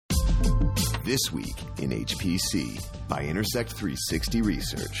This Week in HPC by Intersect 360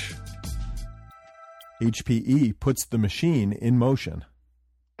 Research. HPE puts the machine in motion.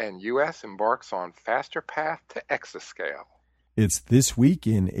 And U.S. embarks on faster path to exascale. It's This Week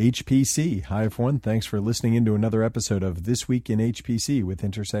in HPC. Hi, everyone. Thanks for listening into another episode of This Week in HPC with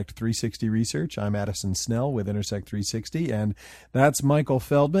Intersect 360 Research. I'm Addison Snell with Intersect 360, and that's Michael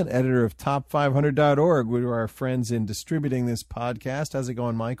Feldman, editor of Top500.org. We're our friends in distributing this podcast. How's it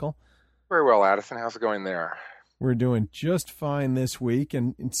going, Michael? Very well, Addison. How's it going there? We're doing just fine this week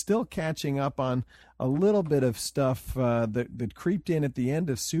and still catching up on a little bit of stuff that creeped in at the end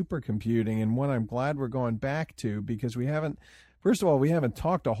of supercomputing, and one I'm glad we're going back to because we haven't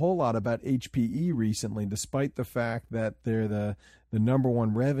talked a whole lot about HPE recently, despite the fact that they're the number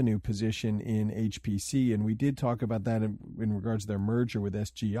one revenue position in HPC. And we did talk about that in regards to their merger with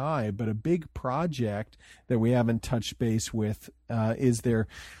SGI. But a big project that we haven't touched base with is their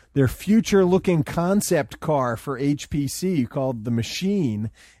future-looking concept car for HPC called the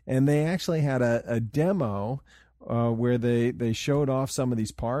Machine. And they actually had a demo where they showed off some of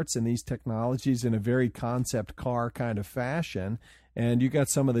these parts and these technologies in a very concept car kind of fashion, and you got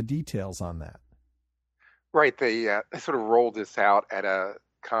some of the details on that. Right. They sort of rolled this out at a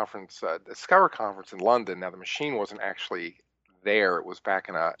conference, the Discover conference in London. Now, the Machine wasn't actually there. It was back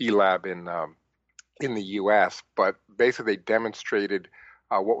in a eLab in the U.S., but basically they demonstrated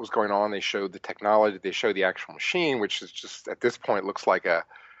what was going on. They showed the technology. They showed the actual machine, which is just, at this point, looks like an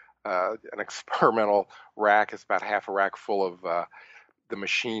experimental rack. It's about half a rack full of the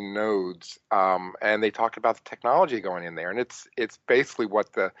machine nodes, and they talked about the technology going in there, and it's basically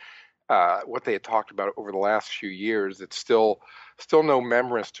what they had talked about over the last few years. It's still no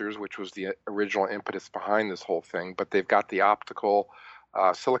memristors, which was the original impetus behind this whole thing, but they've got the optical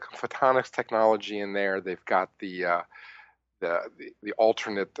silicon photonics technology in there. They've got the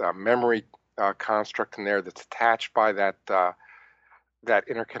alternate memory construct in there that's attached by that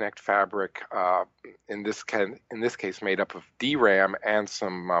interconnect fabric, in this case made up of DRAM and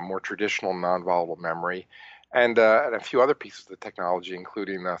some more traditional non-volatile memory, and a few other pieces of the technology,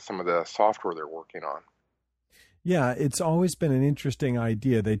 including some of the software they're working on. Yeah, it's always been an interesting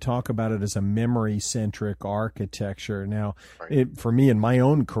idea. They talk about it as a memory-centric architecture. Now, right. For me in my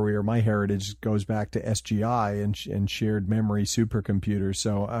own career, my heritage goes back to SGI and shared memory supercomputers.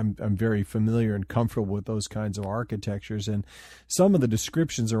 So I'm very familiar and comfortable with those kinds of architectures. And some of the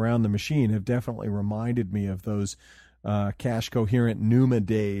descriptions around the machine have definitely reminded me of those cache-coherent NUMA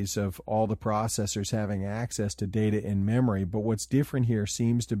days of all the processors having access to data in memory. But what's different here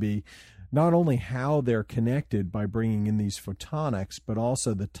seems to be not only how they're connected by bringing in these photonics, but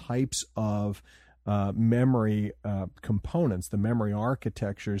also the types of memory components, the memory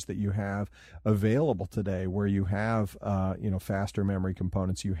architectures that you have available today, where you have faster memory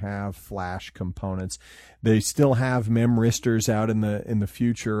components, you have flash components. They still have memristors out in the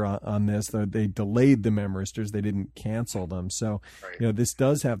future on this. They delayed the memristors; they didn't cancel them. So, right. This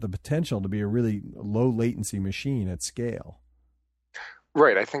does have the potential to be a really low latency machine at scale.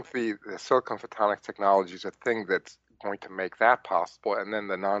 Right. I think the silicon photonics technology is a thing that's going to make that possible, and then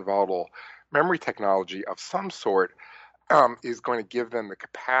the non-volatile memory technology of some sort is going to give them the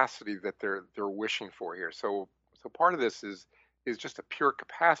capacity that they're wishing for here. So part of this is just a pure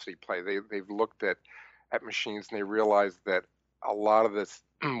capacity play. They've looked at machines and they realized that a lot of this,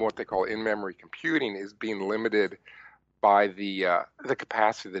 what they call in-memory computing, is being limited by the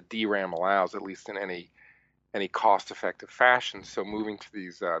capacity that DRAM allows, at least in any cost-effective fashion. So moving to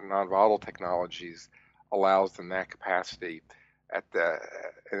these non-volatile technologies allows them that capacity with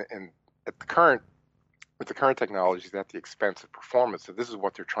the current technologies at the expense of performance. So this is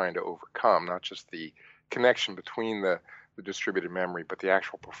what they're trying to overcome, not just the connection between the distributed memory, but the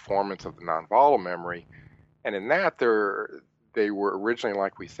actual performance of the non-volatile memory. And in that, they were originally,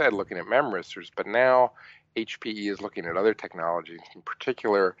 like we said, looking at memristors, but now HPE is looking at other technologies, in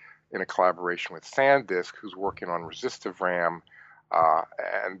particular in a collaboration with SanDisk, who's working on resistive RAM,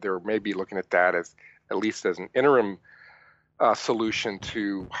 and they're maybe looking at that as at least as an interim solution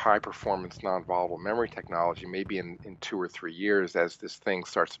to high-performance non-volatile memory technology, maybe in 2 or 3 years as this thing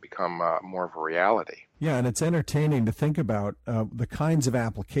starts to become more of a reality. Yeah, and it's entertaining to think about the kinds of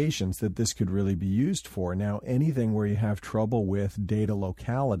applications that this could really be used for. Now, anything where you have trouble with data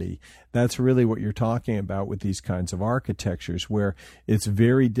locality, that's really what you're talking about with these kinds of architectures, where it's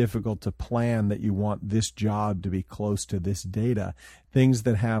very difficult to plan that you want this job to be close to this data. Things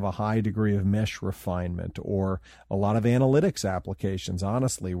that have a high degree of mesh refinement, or a lot of analytics applications,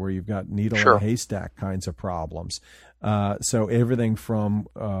 honestly, where you've got needle in a haystack kinds of problems. So everything from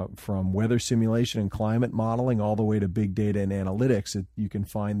weather simulation and climate modeling all the way to big data and analytics, you can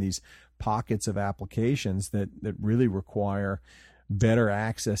find these pockets of applications that really require better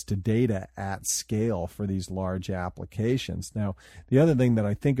access to data at scale for these large applications. Now, the other thing that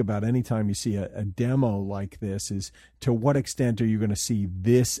I think about anytime you see a demo like this is, to what extent are you going to see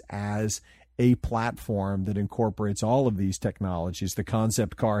this as a platform that incorporates all of these technologies? The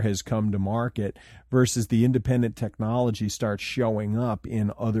concept car has come to market versus the independent technology starts showing up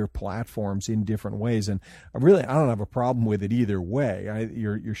in other platforms in different ways. And I don't have a problem with it either way.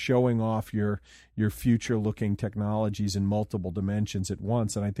 You're showing off your future-looking technologies in multiple dimensions at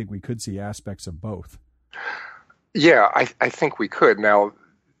once, and I think we could see aspects of both. Yeah, I think we could. Now,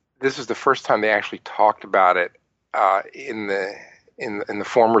 this is the first time they actually talked about it in the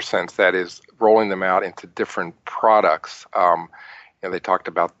former sense, that is, rolling them out into different products. They talked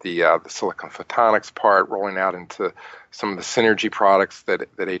about the silicon photonics part, rolling out into some of the Synergy products that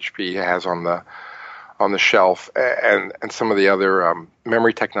HP has on the shelf, and some of the other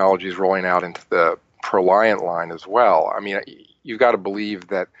memory technologies rolling out into the ProLiant line as well. I mean, you've got to believe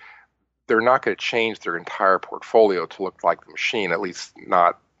that they're not going to change their entire portfolio to look like the machine, at least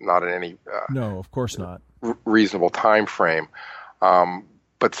not in any no, of course not, reasonable time frame.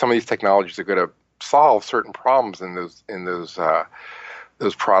 But some of these technologies are going to solve certain problems in those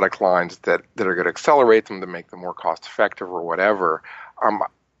product lines that are going to accelerate them to make them more cost effective or whatever.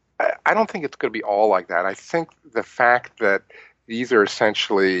 I don't think it's going to be all like that. I think the fact that these are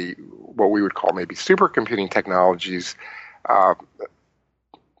essentially what we would call maybe supercomputing technologies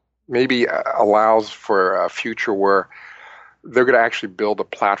maybe allows for a future where they're going to actually build a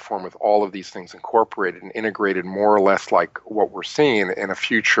platform with all of these things incorporated and integrated, more or less like what we're seeing in a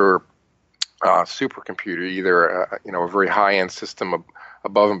future supercomputer, either a very high-end system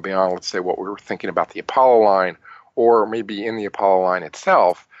above and beyond, let's say, what we were thinking about the Apollo line, or maybe in the Apollo line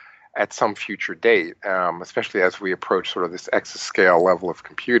itself at some future date, especially as we approach sort of this exascale level of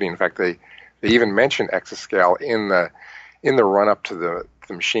computing. In fact, they even mentioned exascale in the run-up to the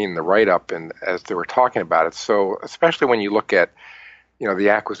machine, the write-up, and as they were talking about it. So especially when you look at the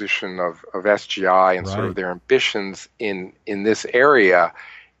acquisition of SGI and sort of their ambitions in this area,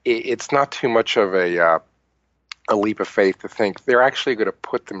 it's not too much of a leap of faith to think they're actually going to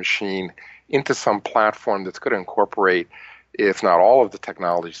put the machine into some platform that's going to incorporate, if not all of the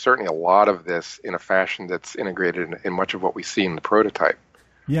technology, certainly a lot of this in a fashion that's integrated in much of what we see in the prototype.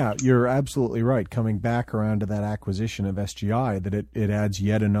 Yeah, you're absolutely right. Coming back around to that acquisition of SGI, that it adds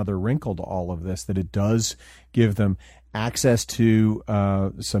yet another wrinkle to all of this, that it does give them access to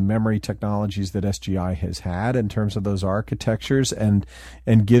some memory technologies that SGI has had in terms of those architectures, and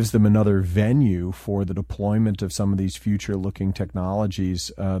gives them another venue for the deployment of some of these future-looking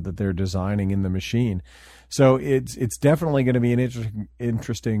technologies that they're designing in the machine. So it's definitely going to be an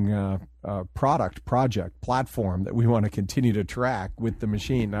interesting project, platform that we want to continue to track with the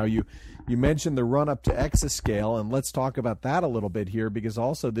machine. Now, you mentioned the run-up to exascale, and let's talk about that a little bit here, because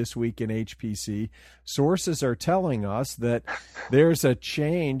also this week in HPC, sources are telling us that there's a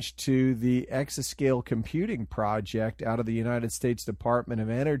change to the exascale computing project out of the United States Department of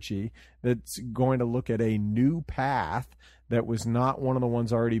Energy that's going to look at a new path that was not one of the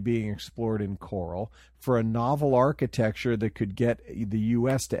ones already being explored in Coral, for a novel architecture that could get the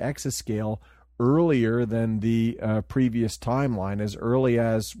U.S. to exascale earlier than the previous timeline, as early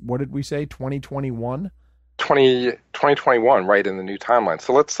as, what did we say, 2021? 2021, right, in the new timeline.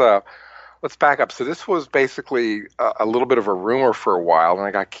 So let's back up. So this was basically a little bit of a rumor for a while, and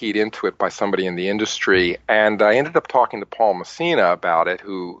I got keyed into it by somebody in the industry, and I ended up talking to Paul Messina about it,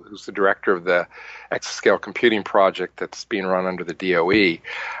 who's the director of the exascale computing project that's being run under the DOE.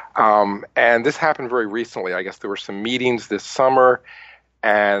 And this happened very recently. I guess there were some meetings this summer,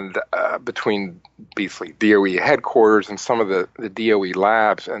 and between basically DOE headquarters and some of the DOE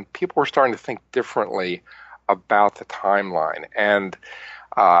labs, and people were starting to think differently about the timeline. And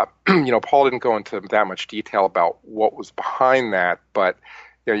Paul didn't go into that much detail about what was behind that, but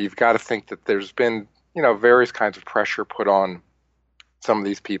you've got to think that there's been various kinds of pressure put on some of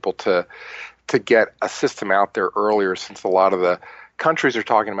these people to get a system out there earlier, since a lot of the countries are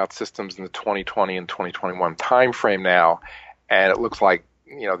talking about systems in the 2020 and 2021 timeframe now, and it looks like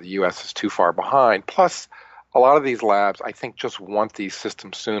the U.S. is too far behind. Plus, a lot of these labs, I think, just want these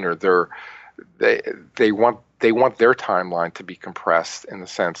systems sooner. They want their timeline to be compressed, in the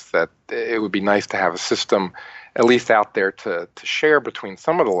sense that it would be nice to have a system at least out there to share between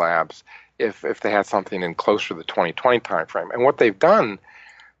some of the labs if they had something in closer to the 2020 timeframe. And what they've done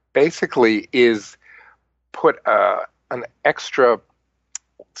basically is put an extra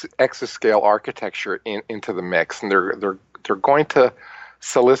exascale architecture into the mix, and they're going to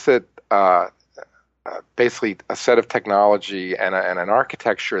solicit basically a set of technology and an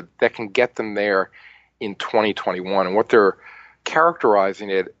architecture that can get them there in 2021. And what they're characterizing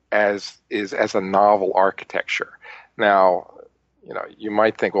it as is as a novel architecture. Now, you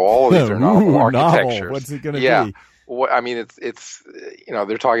might think, well, all of these are novel architectures. Novel. What's it going to be? Well, I mean, it's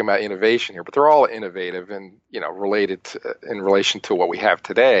they're talking about innovation here, but they're all innovative and related in relation to what we have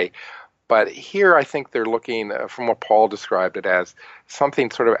today. But here, I think they're looking, from what Paul described it as,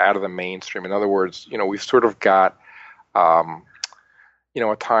 something sort of out of the mainstream. In other words, we've sort of got, a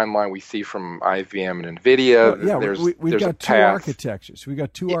timeline we see from IBM and NVIDIA. Well, we've got two architectures. We've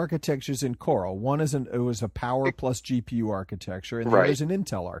got two architectures in Coral. One it was a power plus GPU architecture, and the other is an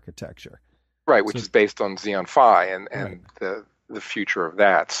Intel architecture. Right, which is based on Xeon Phi and the future of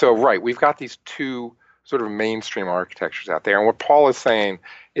that. So, we've got these two sort of mainstream architectures out there. And what Paul is saying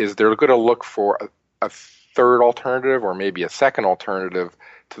is they're going to look for a third alternative or maybe a second alternative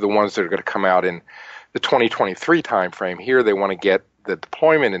to the ones that are going to come out in the 2023 timeframe. Here they want to get the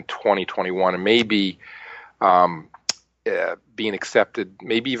deployment in 2021 and maybe being accepted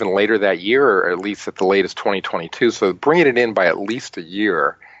maybe even later that year, or at least at the latest 2022. So bringing it in by at least a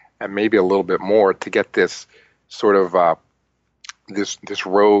year and maybe a little bit more to get this sort of this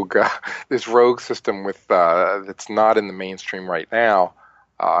rogue system with that's not in the mainstream right now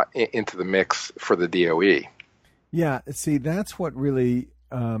into the mix for the DOE. Yeah, see, that's what really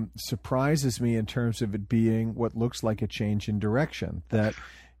surprises me in terms of it being what looks like a change in direction. That,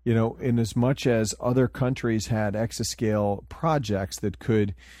 in as much as other countries had exascale projects that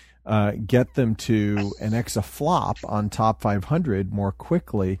could get them to an exaflop on top 500 more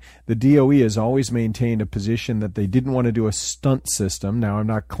quickly, the DOE has always maintained a position that they didn't want to do a stunt system. Now, I'm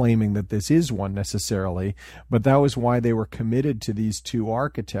not claiming that this is one necessarily, but that was why they were committed to these two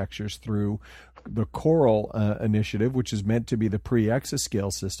architectures through the Coral initiative, which is meant to be the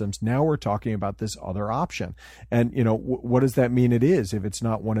pre-exascale systems. Now we're talking about this other option. And, what does that mean it is if it's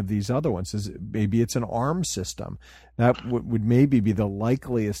not one of these other ones? Maybe it's an ARM system. That would maybe be the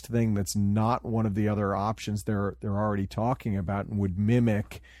likeliest thing that's not one of the other options they're already talking about, and would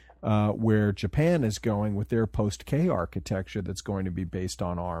mimic where Japan is going with their post-K architecture that's going to be based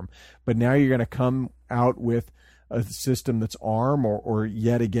on ARM. But now you're going to come out with a system that's ARM or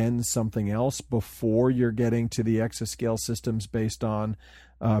yet again something else before you're getting to the exascale systems based on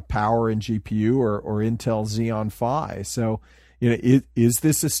power and GPU or Intel Xeon Phi. So, is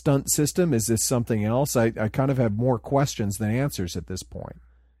this a stunt system? Is this something else? I kind of have more questions than answers at this point.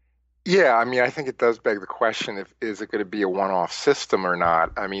 Yeah, I mean, I think it does beg the question: is it going to be a one-off system or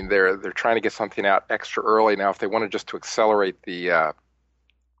not? I mean, they're trying to get something out extra early now. If they wanted just to accelerate the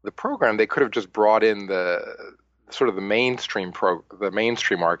program, they could have just brought in the mainstream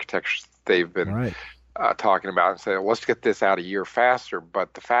architectures they've been talking about and say, well, let's get this out a year faster.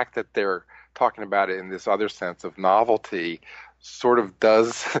 But the fact that they're talking about it in this other sense of novelty sort of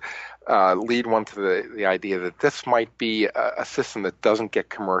does lead one to the idea that this might be a system that doesn't get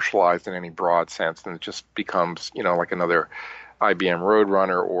commercialized in any broad sense, and it just becomes, like another IBM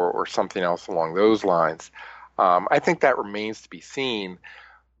Roadrunner or something else along those lines. I think that remains to be seen.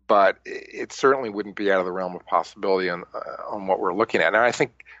 But it certainly wouldn't be out of the realm of possibility on what we're looking at. And I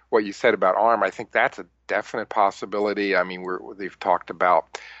think what you said about ARM, I think that's a definite possibility. I mean, they've talked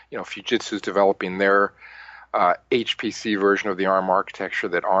about, Fujitsu's developing their HPC version of the ARM architecture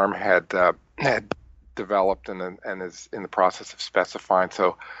that ARM had developed and is in the process of specifying.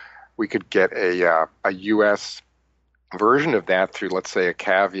 So we could get a U.S. version of that through, let's say, a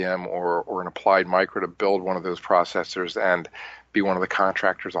Cavium or an Applied Micro to build one of those processors and be one of the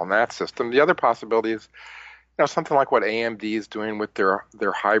contractors on that system. The other possibility is, something like what AMD is doing with their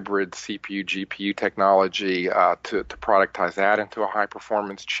hybrid CPU GPU technology to productize that into a high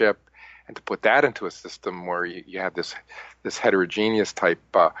performance chip and to put that into a system where you have this heterogeneous type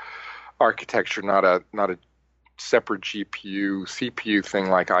architecture, not a separate GPU CPU thing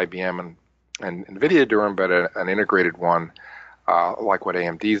like IBM and NVIDIA doing, but an integrated one like what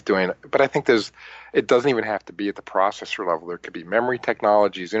AMD is doing. But I think it doesn't even have to be at the processor level. There could be memory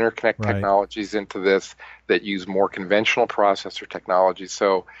technologies, interconnect technologies into this that use more conventional processor technology.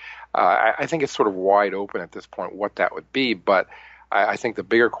 So I think it's sort of wide open at this point what that would be. But I think the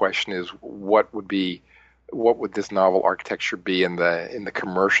bigger question is what would this novel architecture be in the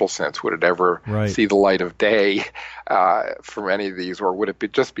commercial sense? Would it ever see the light of day from any of these, or would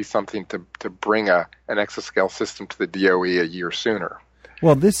it just be something to bring an exascale system to the DOE a year sooner?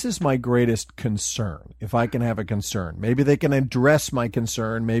 Well, this is my greatest concern, if I can have a concern. Maybe they can address my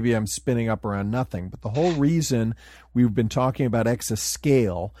concern. Maybe I'm spinning up around nothing. But the whole reason we've been talking about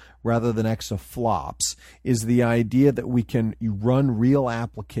exascale rather than exaflops is the idea that we can run real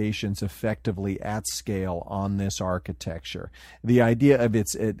applications effectively at scale on this architecture. The idea of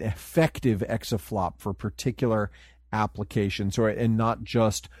it's an effective exaflop for particular applications, and not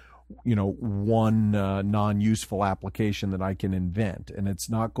just one non-useful application that I can invent. And it's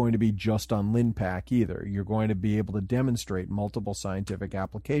not going to be just on LINPACK either. You're going to be able to demonstrate multiple scientific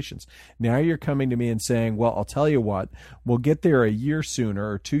applications. Now you're coming to me and saying, well, I'll tell you what, we'll get there a year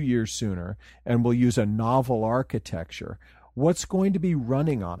sooner or 2 years sooner, and we'll use a novel architecture. What's going to be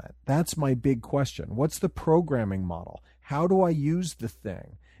running on it? That's my big question. What's the programming model? How do I use the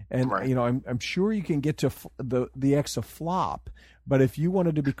thing? And, right. I'm sure you can get to the exaflop, but if you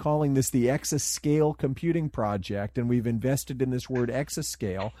wanted to be calling this the exascale computing project, and we've invested in this word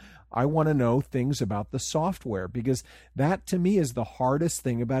exascale, I want to know things about the software, because that to me is the hardest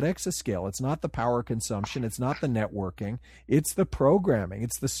thing about exascale. It's not the power consumption. It's not the networking. It's the programming.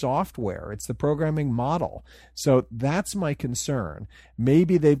 It's the software. It's the programming model. So that's my concern.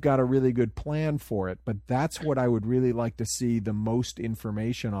 Maybe they've got a really good plan for it, but that's what I would really like to see the most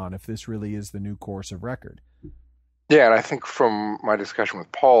information on if this really is the new course of record. Yeah, and I think from my discussion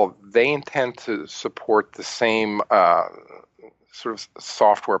with Paul, they intend to support the same sort of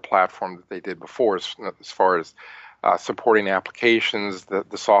software platform that they did before, as far as supporting applications, the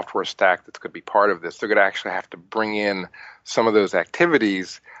software stack that's going to be part of this. They're going to actually have to bring in some of those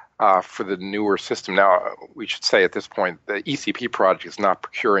activities for the newer system. Now, we should say at this point, the ECP project is not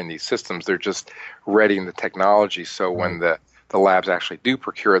procuring these systems. They're just readying the technology, so when the labs actually do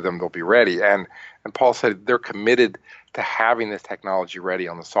procure them, they'll be ready. And Paul said they're committed to having this technology ready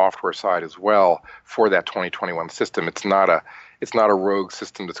on the software side as well for that 2021 system. It's not a rogue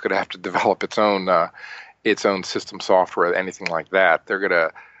system that's going to have to develop its own system software, anything like that. They're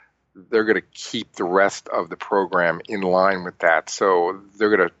going to keep the rest of the program in line with that. So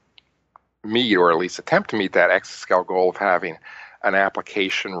they're going to meet, or at least attempt to meet, that exascale goal of having an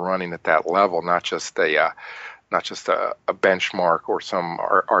application running at that level, not just a benchmark or some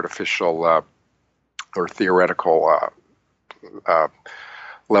artificial or theoretical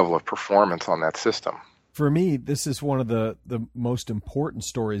level of performance on that system. For me, this is one of the most important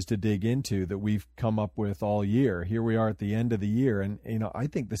stories to dig into that we've come up with all year. Here we are at the end of the year, and I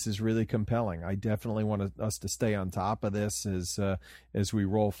think this is really compelling. I definitely want us to stay on top of this as we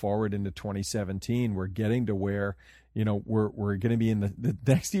roll forward into 2017. We're getting to where we're going to be in the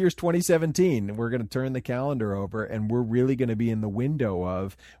next year's 2017. We're going to turn the calendar over, and we're really going to be in the window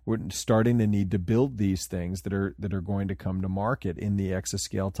of we're starting to need to build these things that are going to come to market in the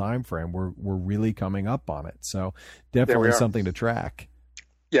exascale timeframe. We're really coming up on it. So definitely something to track.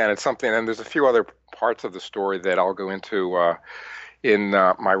 Yeah, and it's something. And there's a few other parts of the story that I'll go into in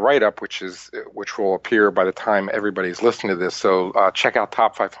my write-up, which will appear by the time everybody's listening to this. So check out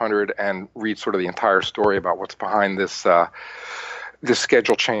Top 500 and read sort of the entire story about what's behind this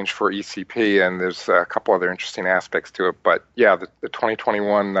schedule change for ECP. And there's a couple other interesting aspects to it. But yeah, the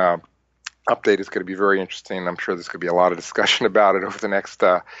 2021 update is going to be very interesting. I'm sure there's going to be a lot of discussion about it over the next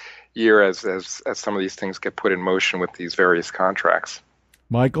year as some of these things get put in motion with these various contracts.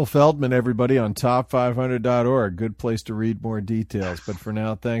 Michael Feldman, everybody, on top500.org. Good place to read more details. But for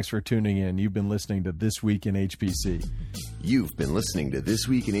now, thanks for tuning in. You've been listening to This Week in HPC. You've been listening to This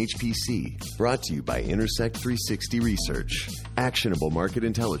Week in HPC, brought to you by Intersect 360 Research. Actionable market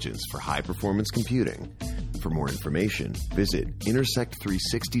intelligence for high-performance computing. For more information, visit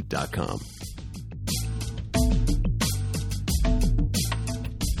intersect360.com.